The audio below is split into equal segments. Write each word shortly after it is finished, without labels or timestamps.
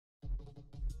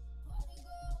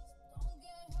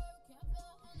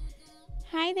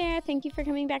Hi there, thank you for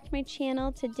coming back to my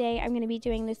channel. Today I'm going to be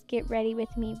doing this get ready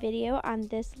with me video on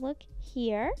this look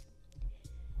here.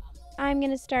 I'm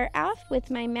going to start off with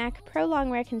my MAC Pro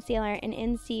Longwear Concealer in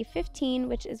NC15,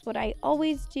 which is what I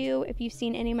always do. If you've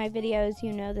seen any of my videos,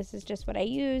 you know this is just what I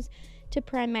use to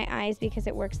prime my eyes because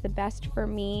it works the best for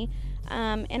me.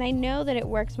 And I know that it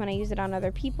works when I use it on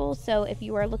other people, so if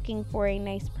you are looking for a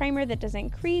nice primer that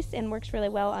doesn't crease and works really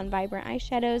well on vibrant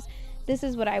eyeshadows, this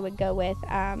is what I would go with,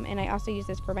 and I also use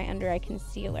this for my under eye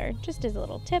concealer, just as a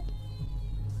little tip.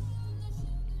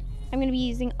 I'm going to be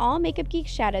using all Makeup Geek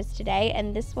shadows today,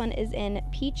 and this one is in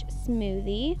Peach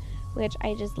Smoothie, which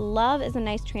I just love as a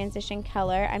nice transition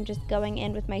color. I'm just going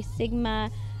in with my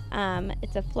Sigma,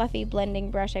 it's a fluffy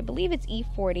blending brush, I believe it's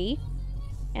E40,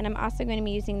 and I'm also going to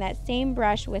be using that same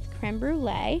brush with Creme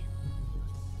Brulee.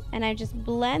 And I just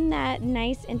blend that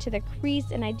nice into the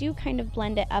crease, and I do kind of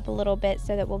blend it up a little bit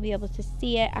so that we'll be able to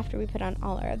see it after we put on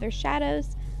all our other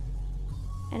shadows.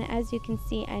 And as you can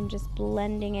see, I'm just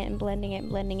blending it and blending it and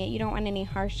blending it. You don't want any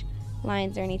harsh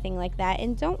lines or anything like that.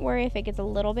 And don't worry if it gets a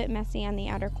little bit messy on the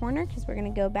outer corner, because we're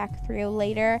going to go back through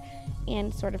later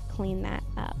and sort of clean that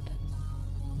up.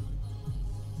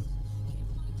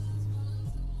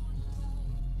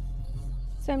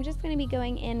 So I'm just going to be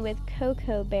going in with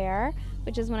Cocoa Bear,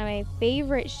 which is one of my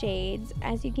favorite shades.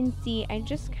 As you can see, I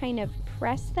just kind of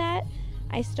press that.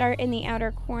 I start in the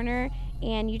outer corner,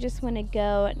 and you just want to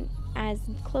go as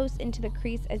close into the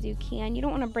crease as you can. You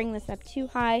don't want to bring this up too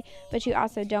high, but you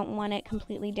also don't want it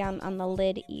completely down on the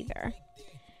lid either.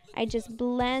 I just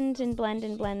blend and blend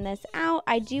and blend this out.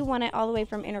 I do want it all the way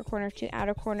from inner corner to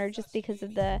outer corner just because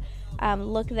of the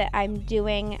look that I'm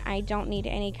doing. I don't need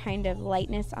any kind of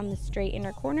lightness on the straight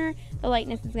inner corner. The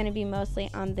lightness is going to be mostly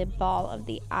on the ball of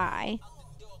the eye.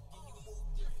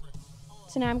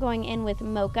 So now I'm going in with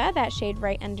Mocha, that shade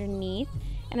right underneath.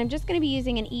 And I'm just going to be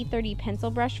using an E30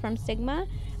 pencil brush from Sigma.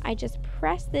 I just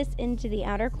press this into the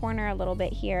outer corner a little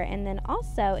bit here, and then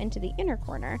also into the inner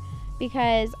corner,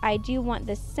 because I do want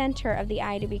the center of the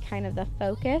eye to be kind of the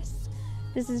focus.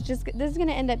 This is going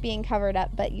to end up being covered up,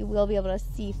 but you will be able to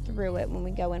see through it when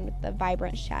we go in with the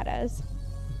vibrant shadows.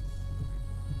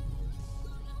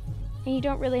 And you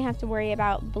don't really have to worry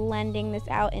about blending this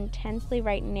out intensely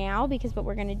right now, because what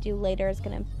we're going to do later is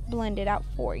going to blend it out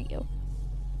for you.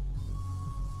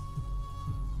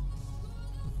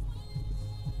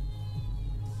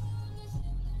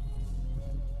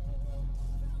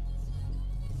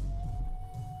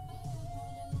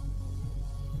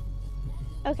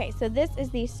 Okay, so this is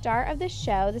the star of the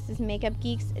show. This is Makeup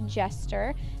Geek's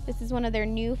Jester. This is one of their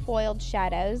new foiled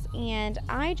shadows, and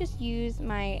I just use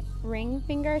my ring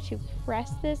finger to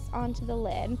press this onto the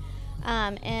lid.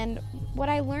 And what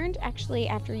I learned actually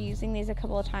after using these a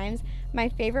couple of times, my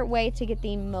favorite way to get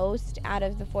the most out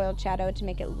of the foiled shadow to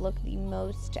make it look the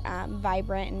most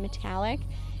vibrant and metallic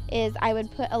is I would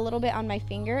put a little bit on my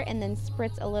finger and then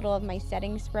spritz a little of my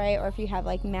setting spray, or if you have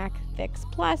like MAC Fix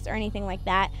Plus or anything like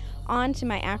that, onto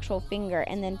my actual finger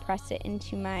and then press it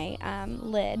into my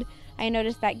lid. I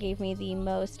noticed that gave me the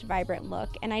most vibrant look,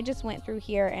 and I just went through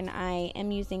here and I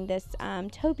am using this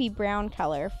taupey brown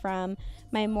color from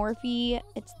my Morphe,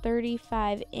 it's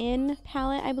 35 in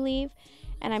palette, I believe,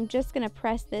 and I'm just going to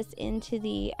press this into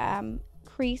the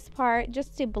crease part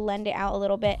just to blend it out a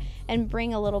little bit and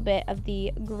bring a little bit of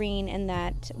the green and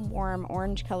that warm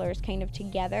orange colors kind of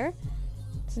together,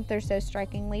 since they're so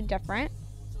strikingly different.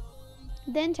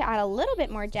 Then to add a little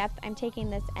bit more depth, I'm taking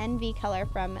this Envy color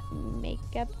from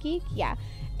Makeup Geek,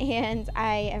 and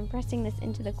I am pressing this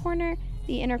into the corner,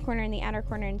 the inner corner and the outer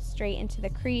corner, and straight into the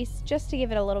crease, just to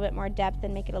give it a little bit more depth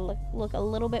and make it look a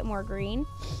little bit more green.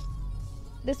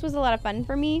 This was a lot of fun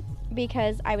for me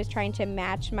because I was trying to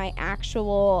match my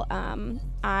actual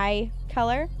eye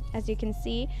color, as you can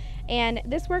see, and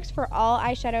this works for all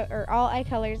eyeshadow or all eye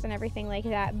colors and everything like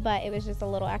that, but it was just a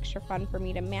little extra fun for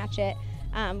me to match it,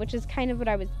 which is kind of what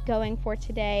I was going for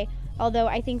today, although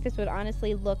I think this would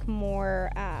honestly look more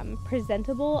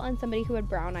presentable on somebody who had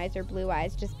brown eyes or blue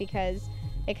eyes, just because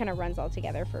it kind of runs all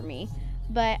together for me.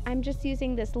 But I'm just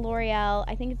using this L'Oreal,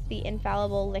 I think it's the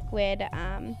Infallible Liquid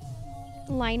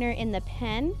liner in the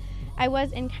pen. I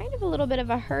was in kind of a little bit of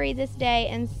a hurry this day,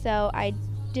 and so I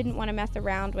didn't want to mess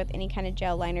around with any kind of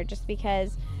gel liner, just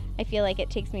because I feel like it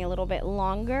takes me a little bit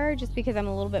longer, just because I'm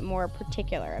a little bit more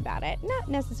particular about it. Not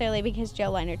necessarily because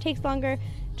gel liner takes longer,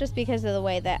 just because of the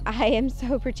way that I am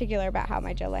so particular about how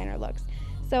my gel liner looks.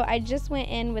 So I just went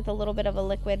in with a little bit of a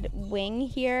liquid wing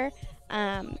here.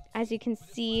 As you can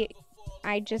see,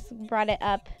 I just brought it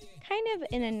up kind of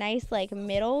in a nice like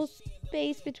middle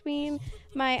space between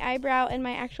my eyebrow and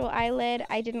my actual eyelid.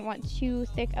 I didn't want too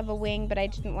thick of a wing, but I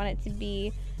didn't want it to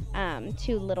be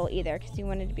too little either, because you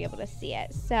wanted to be able to see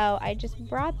it. So I just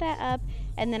brought that up,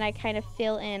 and then I kind of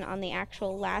fill in on the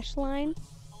actual lash line.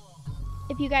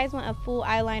 If you guys want a full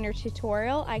eyeliner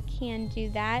tutorial, I can do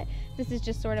that. This is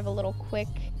just sort of a little quick,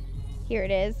 here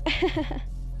it is.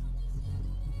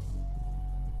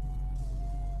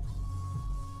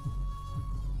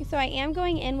 So I am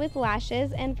going in with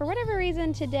lashes, and for whatever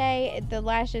reason today, the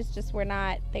lashes just were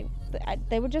not, they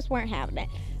just weren't having it.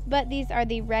 But these are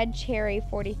the Red Cherry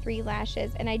 43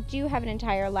 lashes, and I do have an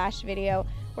entire lash video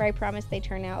where I promise they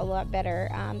turn out a lot better.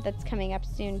 That's coming up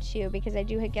soon too, because I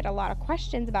do get a lot of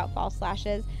questions about false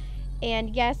lashes.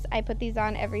 And yes, I put these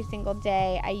on every single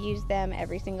day. I use them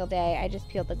every single day. I just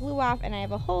peeled the glue off, and I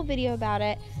have a whole video about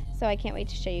it, so I can't wait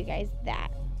to show you guys that.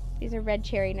 These are Red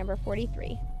Cherry number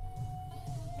 43.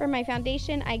 For my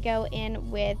foundation, I go in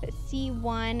with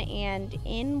C1 and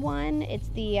N1. It's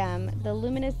the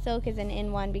Luminous Silk is an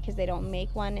N1 because they don't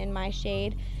make one in my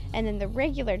shade. And then the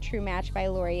regular True Match by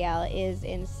L'Oreal is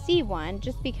in C1,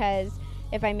 just because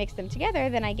if I mix them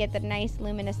together, then I get the nice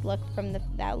luminous look from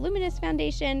that luminous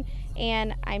foundation,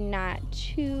 and I'm not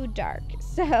too dark.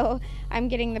 So I'm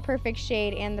getting the perfect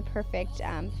shade and the perfect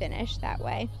finish that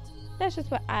way. That's just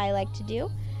what I like to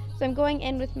do. So I'm going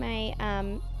in with my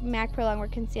MAC Pro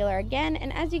Longwear Concealer again,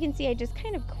 and as you can see, I just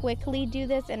kind of quickly do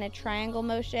this in a triangle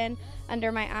motion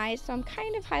under my eyes. So I'm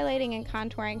kind of highlighting and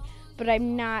contouring, but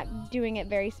I'm not doing it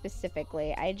very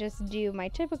specifically. I just do my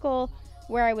typical,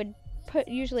 where I would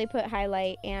usually put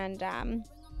highlight and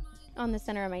on the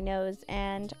center of my nose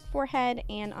and forehead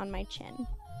and on my chin.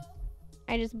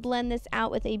 I just blend this out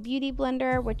with a beauty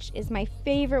blender, which is my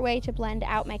favorite way to blend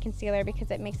out my concealer because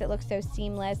it makes it look so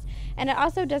seamless. And it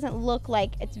also doesn't look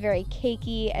like it's very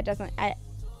cakey. It doesn't, I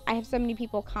have so many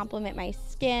people compliment my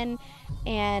skin,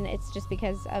 and it's just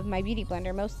because of my beauty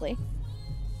blender mostly.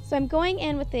 So I'm going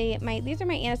in with these are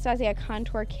my Anastasia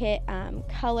Contour Kit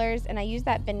colors, and I use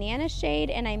that banana shade,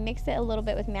 and I mix it a little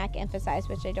bit with MAC Emphasize,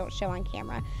 which I don't show on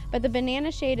camera. But the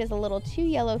banana shade is a little too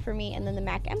yellow for me, and then the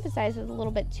MAC Emphasize is a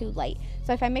little bit too light.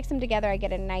 So if I mix them together, I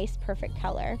get a nice, perfect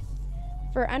color.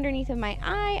 For underneath of my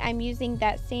eye, I'm using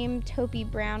that same taupey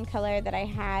brown color that I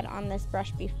had on this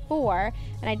brush before,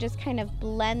 and I just kind of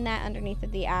blend that underneath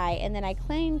of the eye, and then I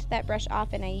cleaned that brush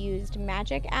off and I used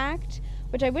Magic Act,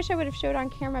 which I wish I would have showed on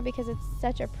camera because it's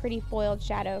such a pretty foiled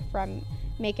shadow from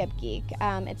Makeup Geek.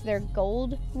 It's their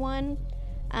gold one,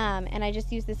 and I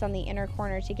just used this on the inner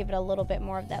corner to give it a little bit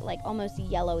more of that like almost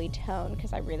yellowy tone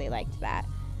because I really liked that.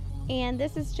 And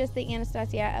this is just the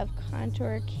Anastasia of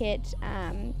Contour Kit,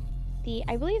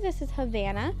 I believe this is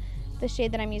Havana, the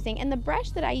shade that I'm using. And the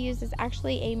brush that I use is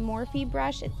actually a Morphe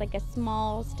brush. It's like a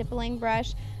small stippling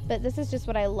brush, but this is just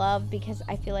what I love because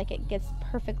I feel like it gets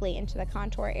perfectly into the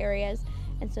contour areas.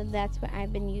 And so that's what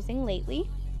I've been using lately.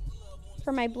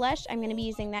 For my blush, I'm going to be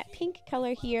using that pink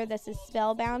color here. This is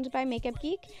Spellbound by Makeup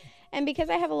Geek. And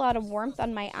because I have a lot of warmth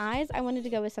on my eyes, I wanted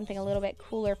to go with something a little bit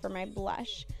cooler for my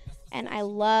blush. And I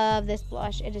love this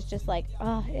blush. It is just like,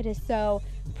 oh, it is so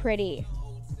pretty.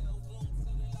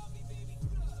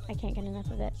 I can't get enough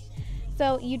of it.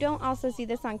 So you don't also see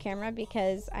this on camera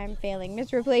because I'm failing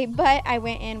miserably, but I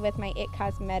went in with my IT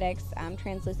Cosmetics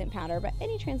translucent powder, but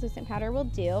any translucent powder will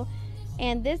do.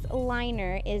 And this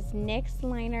liner is NYX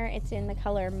liner. It's in the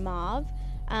color Mauve,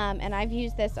 and I've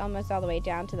used this almost all the way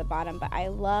down to the bottom, but I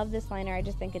love this liner. I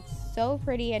just think it's so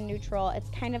pretty and neutral. It's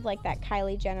kind of like that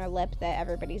Kylie Jenner lip that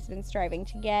everybody's been striving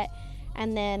to get.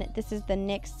 And then this is the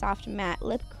NYX Soft Matte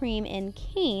Lip Cream in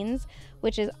Canes,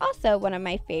 which is also one of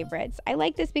my favorites. I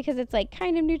like this because it's like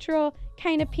kind of neutral,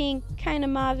 kind of pink, kind of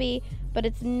mauve-y, but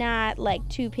it's not like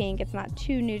too pink, it's not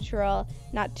too neutral,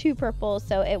 not too purple,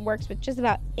 so it works with just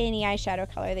about any eyeshadow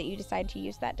color that you decide to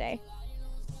use that day.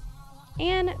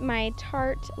 And my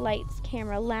Tarte Lights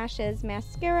Camera Lashes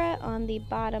mascara on the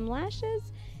bottom lashes.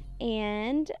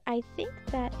 And I think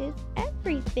that is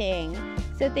everything.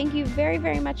 So thank you very,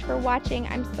 very much for watching.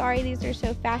 I'm sorry these are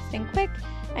so fast and quick.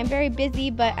 I'm very busy,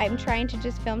 but I'm trying to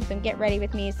just film some get ready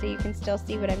with me so you can still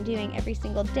see what I'm doing every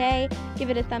single day.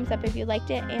 Give it a thumbs up if you liked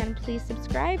it, and please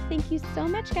subscribe. Thank you so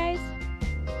much, guys.